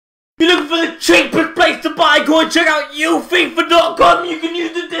for the cheapest place to buy, go and check out ufifa.com. You can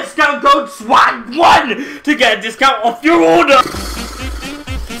use the discount code SWAG1 to get a discount off your order.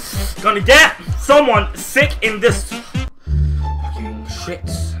 Gonna get someone sick in this fucking shit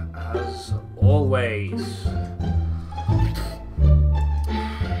as always.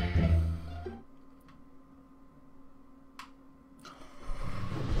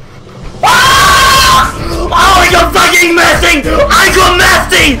 Oh, you're fucking messing! I got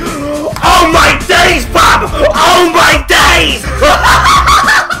Messi! Oh my days, Bob! Oh my days!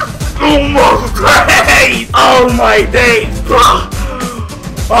 Oh my days! Oh my days!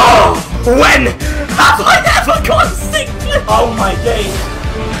 Oh, when have I ever gone sick? Oh my days!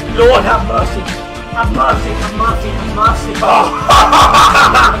 Lord have mercy! Have mercy! Have mercy! Have mercy! Oh.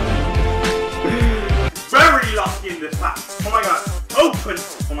 Very lucky in this pack. Oh my god! Open!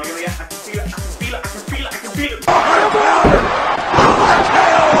 Oh my god! Yeah, I can feel it! I can feel it! I can feel it! I can feel it!